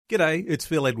G'day, it's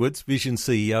Phil Edwards, Vision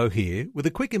CEO here, with a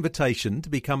quick invitation to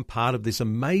become part of this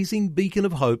amazing beacon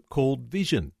of hope called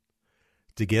Vision.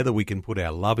 Together we can put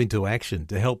our love into action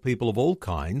to help people of all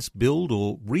kinds build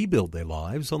or rebuild their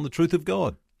lives on the truth of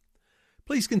God.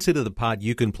 Please consider the part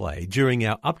you can play during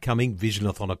our upcoming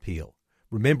Visionathon appeal,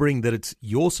 remembering that it's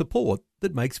your support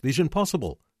that makes Vision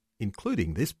possible,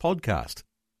 including this podcast.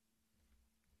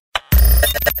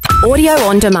 Audio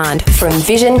on demand from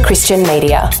Vision Christian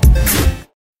Media.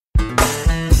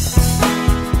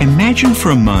 Imagine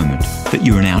for a moment that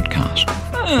you're an outcast,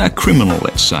 a criminal,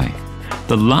 let's say,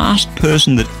 the last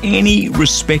person that any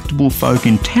respectable folk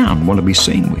in town want to be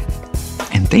seen with.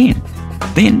 And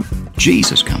then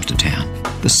Jesus comes to town,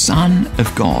 the Son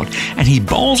of God, and he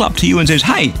bowls up to you and says,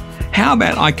 "Hey, how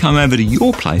about I come over to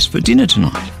your place for dinner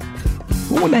tonight?"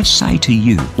 What would that say to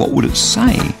you? What would it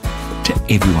say to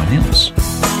everyone else?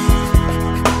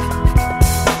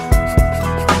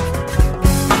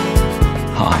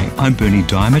 Hi, I'm Bernie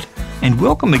Diamond, and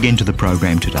welcome again to the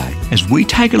program today as we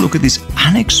take a look at this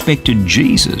unexpected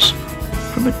Jesus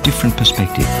from a different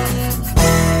perspective.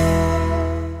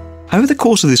 Over the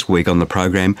course of this week on the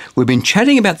program, we've been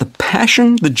chatting about the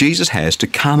passion that Jesus has to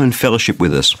come and fellowship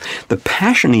with us, the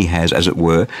passion he has, as it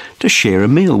were, to share a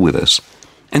meal with us.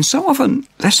 And so often,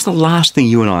 that's the last thing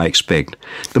you and I expect.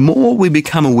 The more we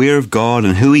become aware of God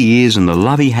and who he is and the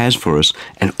love he has for us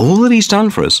and all that he's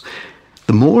done for us,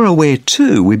 the more aware,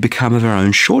 too, we become of our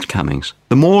own shortcomings.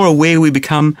 The more aware we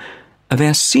become of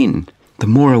our sin. The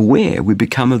more aware we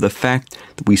become of the fact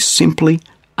that we simply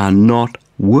are not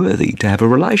worthy to have a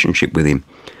relationship with him.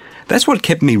 That's what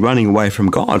kept me running away from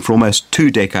God for almost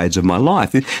 2 decades of my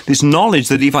life. This knowledge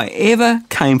that if I ever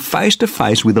came face to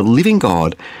face with a living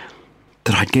God,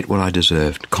 that I'd get what I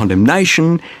deserved,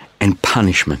 condemnation and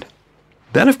punishment.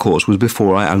 That, of course, was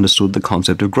before I understood the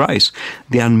concept of grace,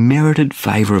 the unmerited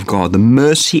favour of God, the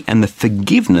mercy and the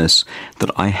forgiveness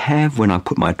that I have when I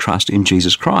put my trust in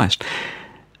Jesus Christ.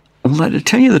 Although, to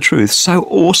tell you the truth, so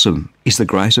awesome is the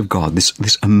grace of God,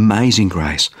 this amazing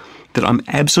grace, that I'm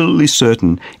absolutely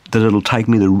certain that it'll take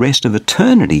me the rest of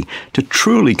eternity to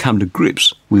truly come to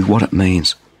grips with what it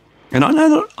means. And I know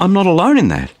that I'm not alone in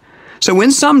that. So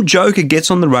when some joker gets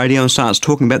on the radio and starts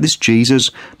talking about this Jesus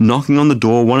knocking on the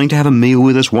door, wanting to have a meal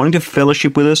with us, wanting to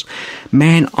fellowship with us,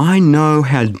 man, I know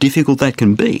how difficult that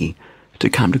can be to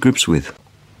come to grips with.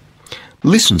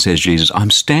 "Listen," says Jesus, "I'm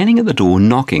standing at the door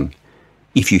knocking.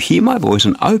 If you hear my voice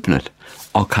and open it,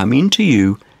 I'll come into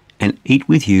you and eat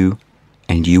with you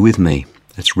and you with me."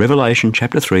 That's Revelation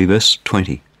chapter 3, verse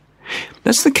 20.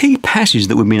 That's the key passage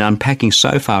that we've been unpacking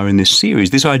so far in this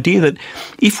series, this idea that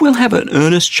if we'll have an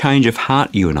earnest change of heart,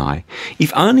 you and I,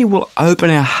 if only we'll open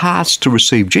our hearts to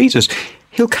receive Jesus,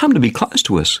 he'll come to be close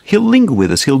to us, he'll linger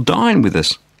with us, he'll dine with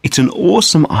us. It's an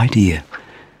awesome idea.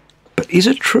 But is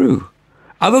it true?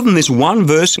 Other than this one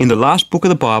verse in the last book of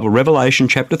the Bible, Revelation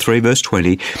chapter 3, verse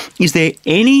 20, is there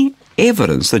any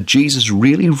evidence that Jesus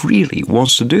really, really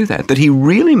wants to do that he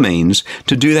really means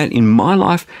to do that in my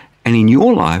life and in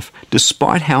your life,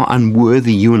 despite how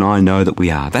unworthy you and I know that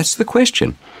we are? That's the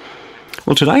question.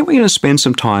 Well, today we're going to spend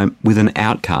some time with an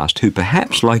outcast who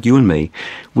perhaps, like you and me,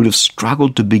 would have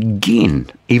struggled to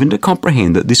begin even to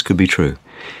comprehend that this could be true.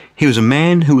 He was a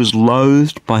man who was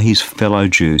loathed by his fellow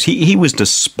Jews. He was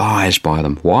despised by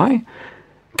them. Why?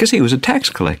 Because he was a tax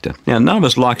collector. Now, none of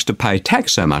us likes to pay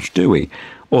tax so much, do we?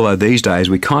 Although these days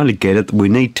we kind of get it that we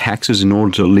need taxes in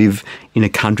order to live in a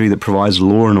country that provides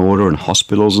law and order and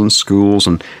hospitals and schools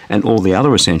and all the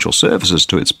other essential services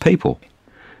to its people.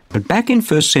 But back in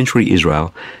first century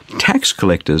Israel, tax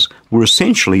collectors were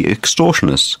essentially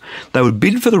extortionists. They would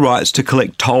bid for the rights to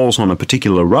collect tolls on a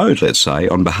particular road, let's say,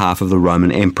 on behalf of the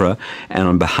Roman emperor and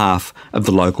on behalf of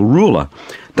the local ruler.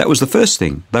 That was the first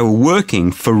thing. They were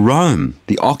working for Rome,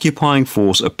 the occupying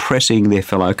force oppressing their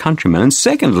fellow countrymen. And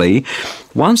secondly,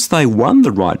 once they won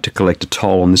the right to collect a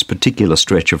toll on this particular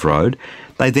stretch of road,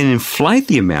 they then inflate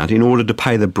the amount in order to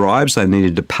pay the bribes they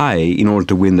needed to pay in order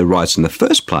to win the rights in the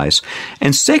first place,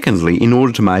 and secondly, in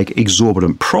order to make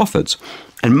exorbitant profits.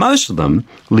 And most of them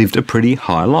lived a pretty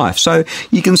high life. So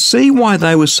you can see why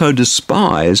they were so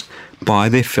despised by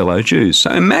their fellow Jews.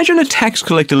 So imagine a tax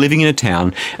collector living in a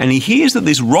town and he hears that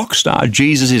this rock star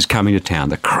Jesus is coming to town.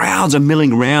 The crowds are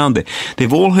milling around.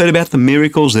 They've all heard about the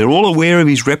miracles. They're all aware of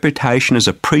his reputation as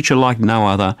a preacher like no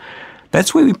other.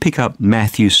 That's where we pick up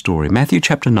Matthew's story, Matthew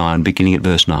chapter 9, beginning at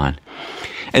verse 9.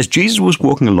 As Jesus was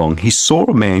walking along, he saw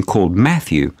a man called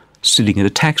Matthew sitting at a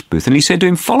tax booth, and he said to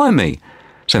him, "Follow me."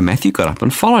 So Matthew got up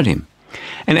and followed him.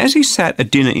 And as he sat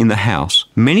at dinner in the house,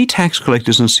 many tax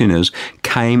collectors and sinners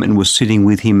came and were sitting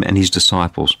with him and his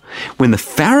disciples. When the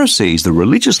Pharisees, the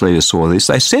religious leaders, saw this,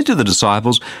 they said to the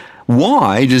disciples,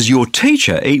 "Why does your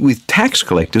teacher eat with tax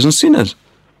collectors and sinners?"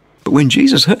 But when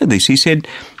Jesus heard this, he said,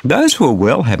 "Those who are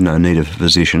well have no need of a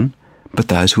physician, but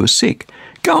those who are sick.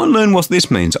 Go and learn what this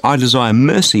means. I desire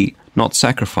mercy, not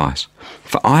sacrifice.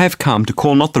 For I have come to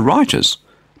call not the righteous,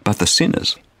 but the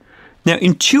sinners." Now,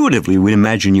 intuitively, we'd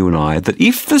imagine, you and I, that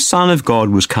if the Son of God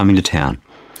was coming to town,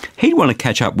 he'd want to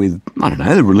catch up with,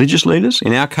 the religious leaders.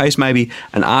 In our case, maybe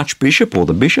an archbishop or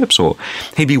the bishops, or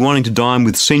he'd be wanting to dine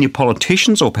with senior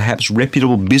politicians or perhaps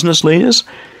reputable business leaders.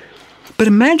 But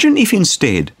imagine if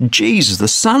instead Jesus, the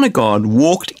Son of God,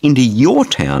 walked into your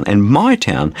town and my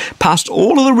town, past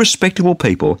all of the respectable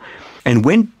people, and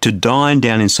went to dine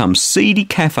down in some seedy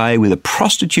cafe with the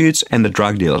prostitutes and the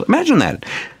drug dealers. Imagine that.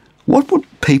 What would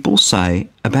people say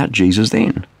about Jesus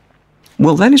then?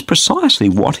 Well, that is precisely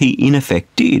what he in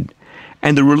effect did.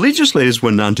 And the religious leaders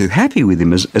were none too happy with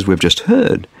him, as we've just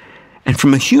heard. And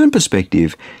from a human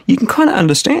perspective, you can kind of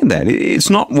understand that. It's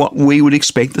not what we would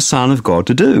expect the Son of God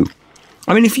to do.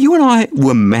 I mean, if you and I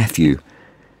were Matthew,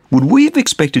 would we have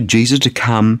expected Jesus to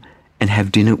come and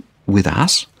have dinner with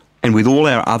us and with all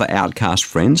our other outcast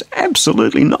friends?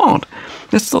 Absolutely not.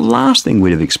 That's the last thing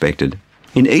we'd have expected.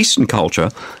 In Eastern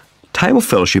culture, table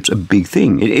fellowship's a big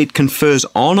thing. It confers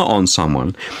honour on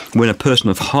someone when a person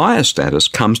of higher status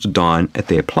comes to dine at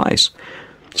their place.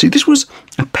 See, this was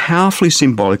a powerfully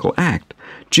symbolical act.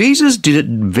 Jesus did it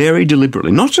very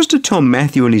deliberately, not just to tell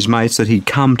Matthew and his mates that he'd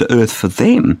come to earth for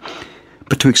them,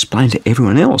 but to explain to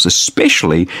everyone else,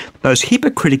 especially those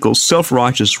hypocritical,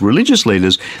 self-righteous religious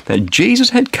leaders, that Jesus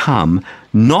had come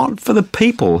not for the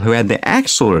people who had their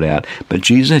acts sorted out, but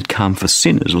Jesus had come for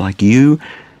sinners like you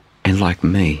and like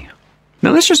me.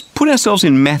 Now let's just put ourselves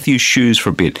in Matthew's shoes for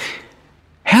a bit.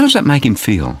 How does that make him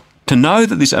feel? To know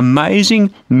that this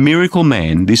amazing miracle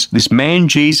man, this man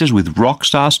Jesus with rock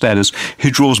star status,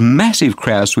 who draws massive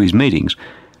crowds to his meetings,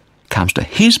 comes to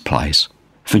his place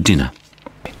for dinner.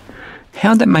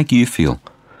 How'd that make you feel?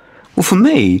 Well, for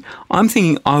me, I'm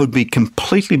thinking I would be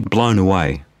completely blown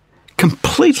away,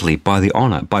 completely by the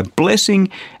honour, by blessing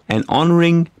and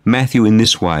honouring Matthew in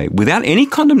this way, without any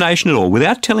condemnation at all,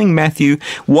 without telling Matthew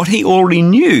what he already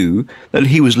knew, that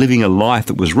he was living a life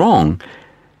that was wrong.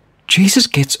 Jesus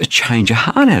gets a change of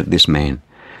heart out of this man.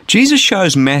 Jesus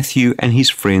shows Matthew and his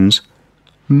friends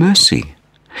mercy,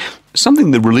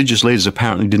 something the religious leaders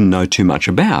apparently didn't know too much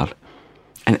about.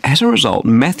 And as a result,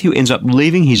 Matthew ends up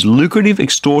leaving his lucrative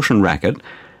extortion racket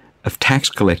of tax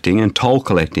collecting and toll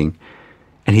collecting,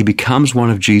 and he becomes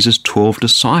one of Jesus' 12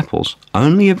 disciples,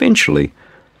 only eventually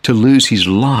to lose his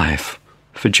life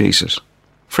for Jesus.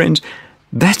 Friends,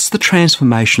 that's the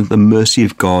transformation that the mercy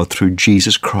of God through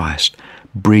Jesus Christ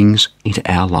brings into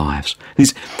our lives.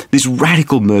 This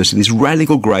radical mercy, this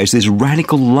radical grace, this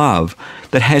radical love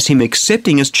that has him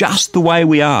accepting us just the way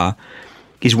we are,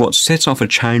 is what sets off a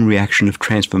chain reaction of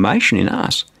transformation in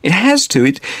us. It has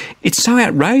to. It's so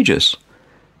outrageous.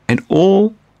 And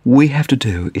all we have to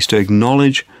do is to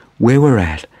acknowledge where we're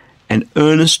at and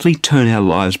earnestly turn our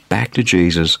lives back to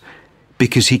Jesus,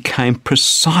 because he came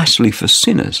precisely for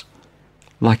sinners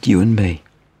like you and me.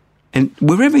 And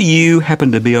wherever you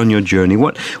happen to be on your journey,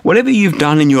 whatever you've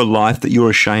done in your life that you're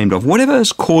ashamed of, whatever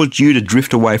has caused you to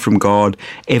drift away from God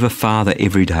ever farther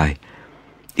every day,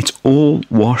 it's all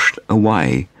washed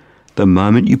away the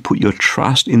moment you put your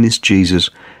trust in this Jesus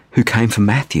who came for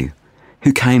Matthew,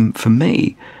 who came for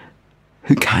me,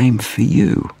 who came for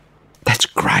you. That's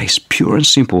grace, pure and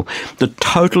simple, the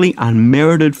totally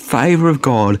unmerited favour of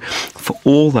God for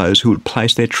all those who would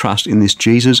place their trust in this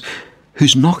Jesus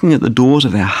who's knocking at the doors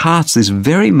of our hearts this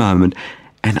very moment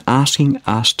and asking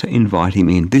us to invite him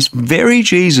in. This very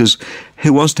Jesus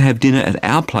who wants to have dinner at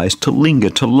our place, to linger,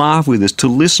 to laugh with us, to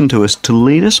listen to us, to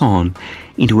lead us on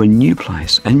into a new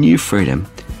place, a new freedom,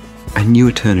 a new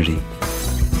eternity.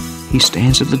 He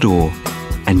stands at the door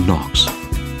and knocks.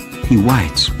 He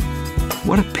waits.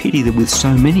 What a pity that with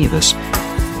so many of us,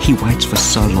 he waits for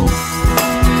so long.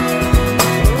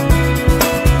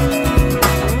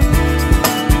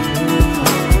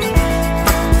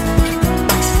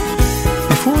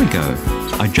 Before I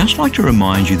go, I'd just like to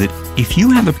remind you that if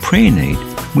you have a prayer need,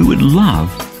 we would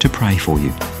love to pray for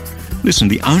you. Listen,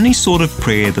 the only sort of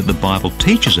prayer that the Bible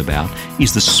teaches about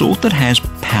is the sort that has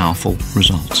powerful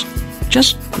results.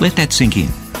 Just let that sink in.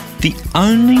 The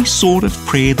only sort of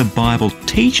prayer the Bible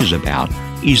teaches about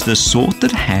is the sort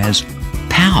that has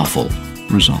powerful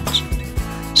results.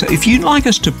 So if you'd like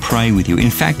us to pray with you,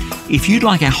 in fact, if you'd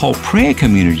like our whole prayer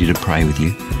community to pray with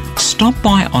you, stop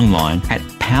by online at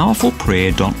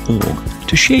powerfulprayer.org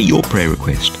to share your prayer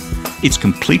request. It's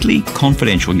completely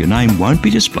confidential. Your name won't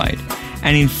be displayed.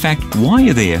 And in fact, while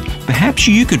you're there, perhaps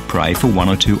you could pray for one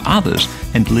or two others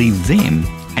and leave them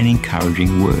an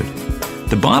encouraging word.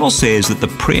 The Bible says that the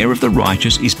prayer of the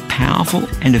righteous is powerful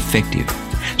and effective.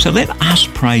 So let us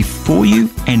pray for you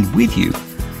and with you.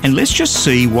 And let's just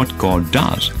see what God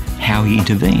does, how He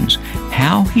intervenes,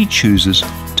 how He chooses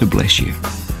to bless you.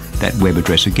 That web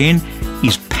address again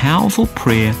is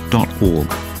powerfulprayer.org.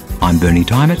 I'm Bernie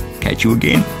Timett. Catch you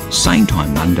again, same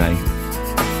time Monday,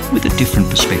 with a different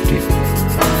perspective.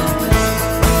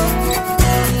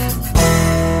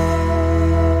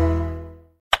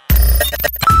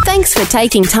 Thanks for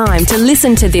taking time to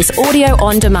listen to this audio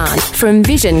on demand from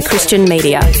Vision Christian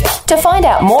Media. To find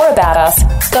out more about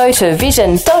us, go to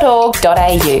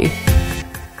vision.org.au.